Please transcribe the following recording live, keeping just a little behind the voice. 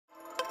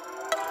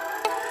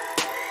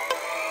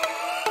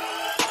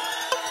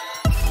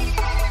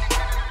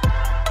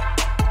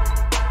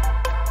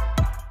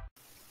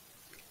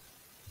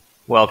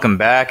Welcome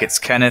back. It's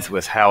Kenneth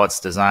with How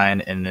It's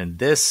Designed, and in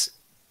this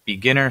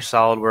beginner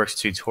SolidWorks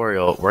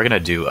tutorial, we're going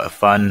to do a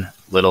fun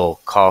little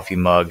coffee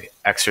mug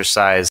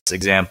exercise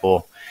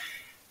example.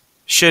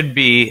 Should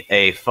be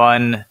a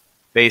fun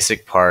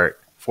basic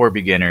part for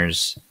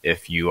beginners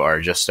if you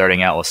are just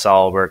starting out with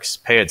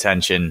SolidWorks. Pay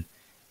attention.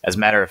 As a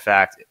matter of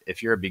fact,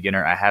 if you're a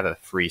beginner, I have a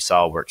free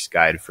SolidWorks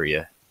guide for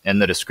you in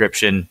the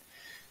description.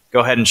 Go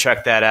ahead and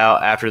check that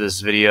out after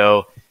this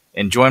video,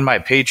 and join my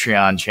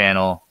Patreon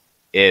channel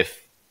if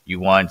you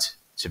want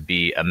to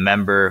be a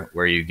member,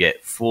 where you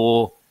get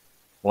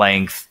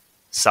full-length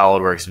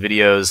SolidWorks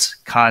videos,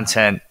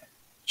 content,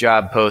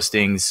 job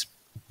postings,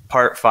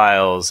 part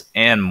files,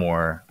 and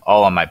more,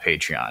 all on my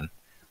Patreon.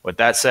 With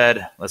that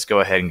said, let's go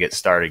ahead and get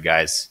started,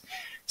 guys.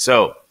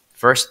 So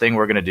first thing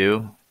we're going to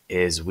do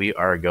is we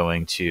are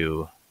going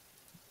to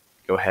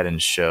go ahead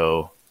and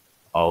show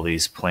all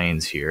these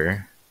planes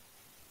here.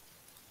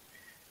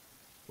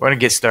 We're going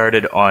to get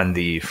started on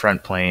the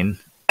front plane.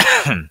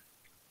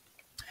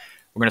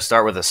 We're going to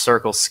start with a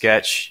circle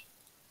sketch.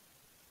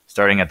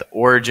 Starting at the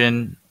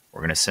origin,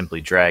 we're going to simply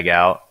drag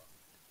out,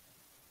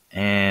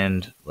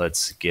 and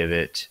let's give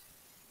it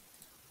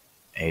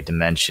a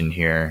dimension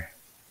here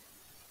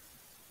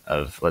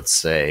of, let's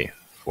say,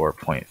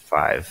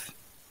 4.5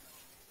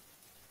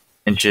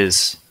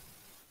 inches.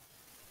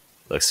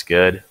 Looks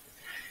good.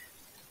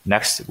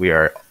 Next, we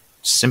are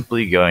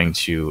simply going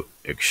to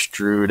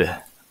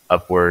extrude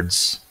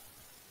upwards,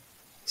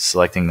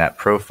 selecting that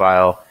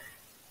profile,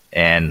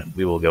 and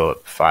we will go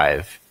up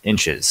 5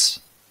 inches.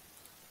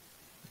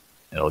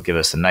 It'll give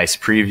us a nice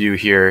preview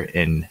here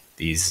in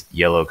these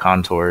yellow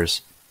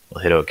contours.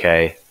 We'll hit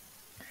OK.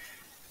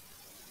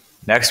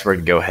 Next, we're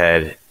going to go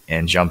ahead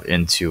and jump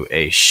into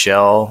a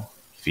shell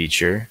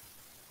feature.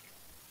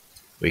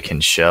 We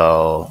can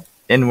shell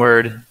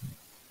inward.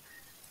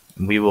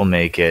 We will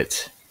make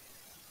it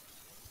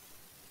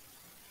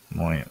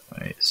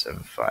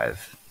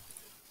 0.75.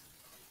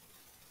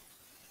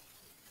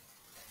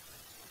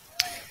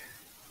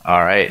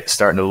 All right,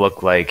 starting to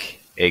look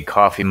like a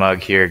coffee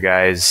mug here,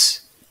 guys.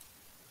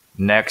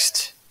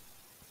 Next,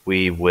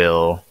 we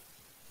will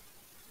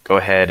go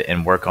ahead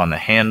and work on the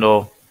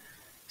handle.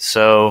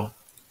 So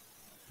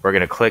we're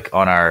going to click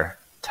on our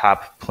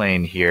top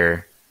plane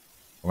here.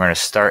 We're going to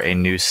start a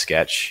new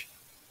sketch.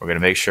 We're going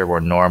to make sure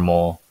we're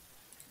normal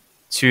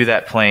to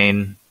that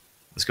plane.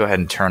 Let's go ahead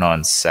and turn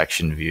on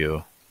section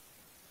view.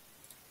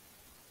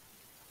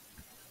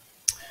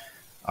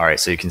 All right,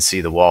 so you can see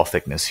the wall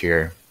thickness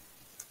here.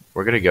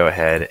 We're going to go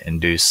ahead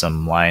and do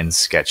some line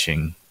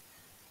sketching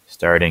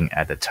starting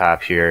at the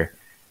top here.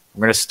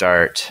 We're going to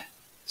start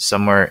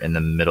somewhere in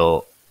the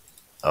middle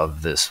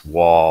of this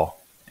wall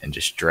and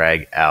just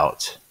drag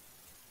out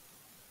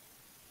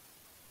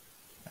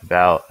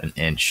about an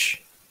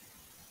inch.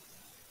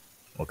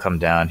 We'll come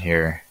down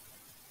here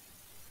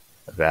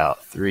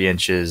about 3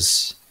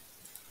 inches.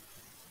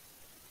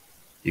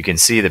 You can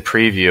see the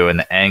preview and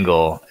the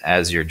angle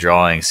as you're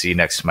drawing. See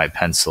next to my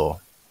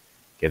pencil.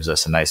 Gives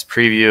us a nice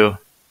preview.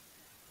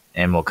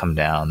 And we'll come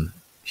down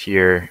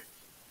here,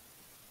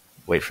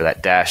 wait for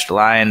that dashed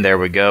line. There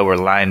we go, we're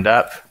lined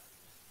up.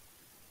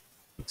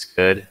 Looks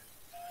good.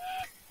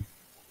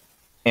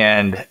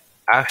 And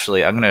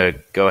actually, I'm going to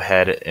go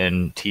ahead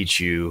and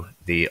teach you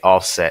the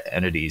offset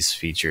entities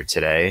feature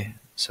today.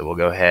 So we'll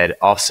go ahead,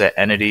 offset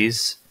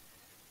entities.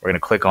 We're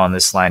going to click on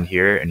this line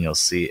here, and you'll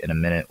see in a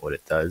minute what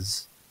it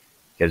does.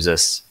 It gives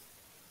us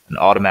an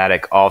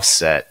automatic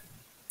offset.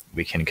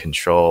 We can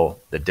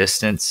control the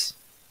distance.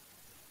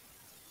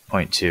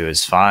 0.2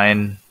 is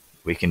fine.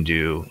 We can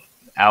do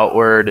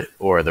outward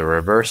or the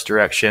reverse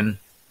direction.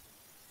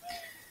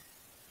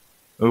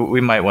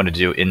 We might want to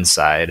do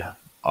inside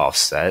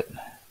offset.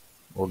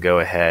 We'll go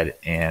ahead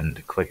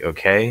and click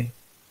OK.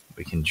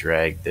 We can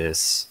drag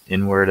this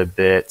inward a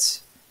bit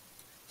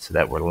so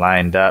that we're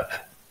lined up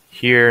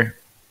here.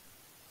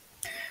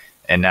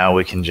 And now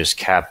we can just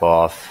cap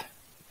off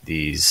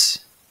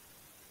these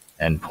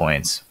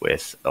endpoints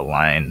with a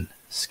line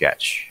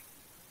sketch.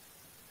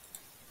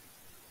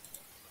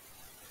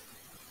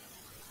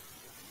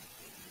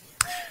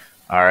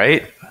 All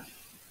right,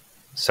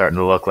 starting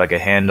to look like a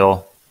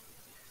handle.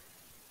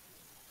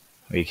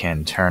 We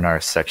can turn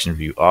our section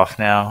view off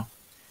now.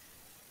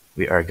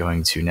 We are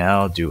going to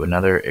now do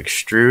another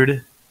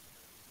extrude.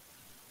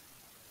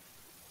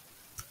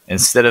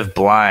 Instead of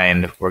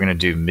blind, we're going to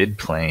do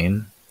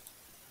mid-plane.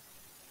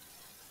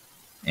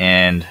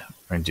 And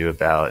we're going to do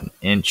about an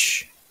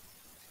inch,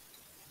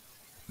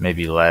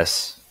 maybe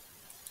less,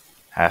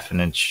 half an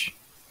inch.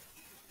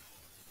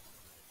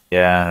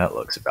 Yeah, that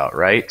looks about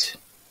right.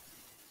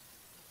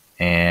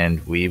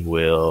 And we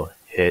will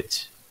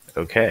hit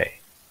OK.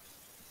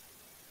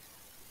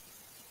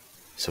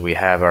 So we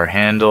have our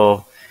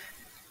handle,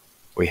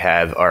 we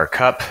have our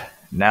cup.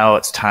 Now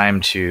it's time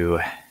to,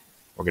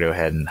 we're going to go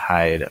ahead and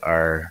hide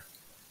our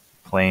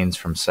planes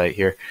from sight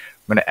here.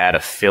 I'm going to add a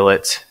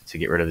fillet to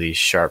get rid of these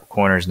sharp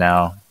corners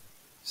now.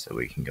 So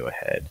we can go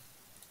ahead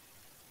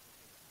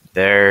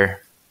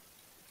there,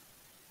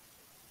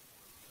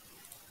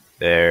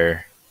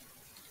 there,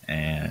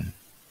 and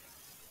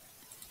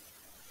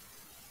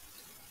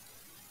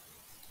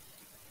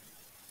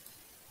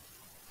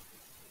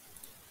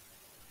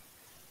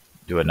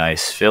Do a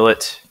nice fillet.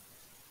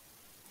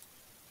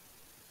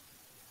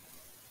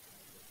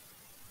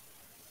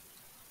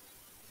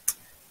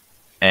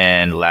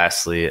 And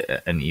lastly,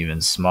 an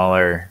even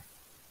smaller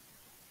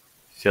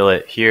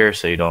fillet here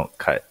so you don't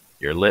cut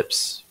your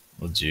lips.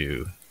 We'll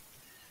do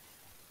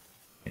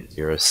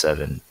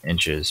 0.07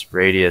 inches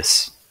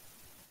radius.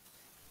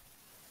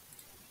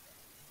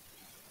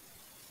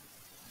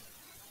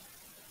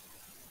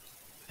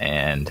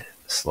 And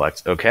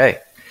select OK.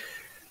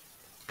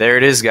 There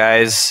it is,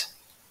 guys.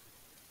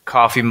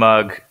 Coffee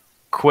mug,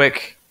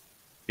 quick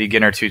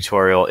beginner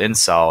tutorial in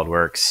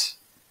SolidWorks.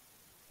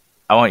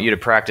 I want you to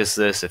practice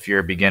this if you're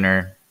a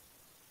beginner.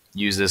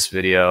 Use this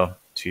video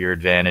to your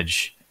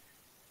advantage.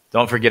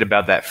 Don't forget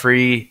about that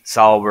free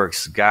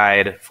SolidWorks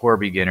guide for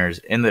beginners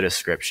in the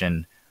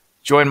description.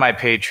 Join my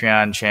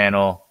Patreon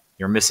channel.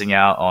 You're missing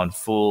out on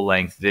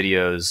full-length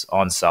videos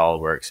on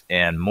SolidWorks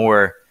and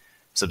more.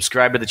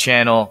 Subscribe to the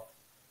channel.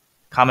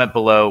 Comment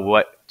below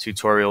what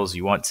tutorials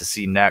you want to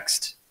see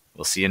next.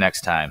 We'll see you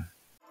next time.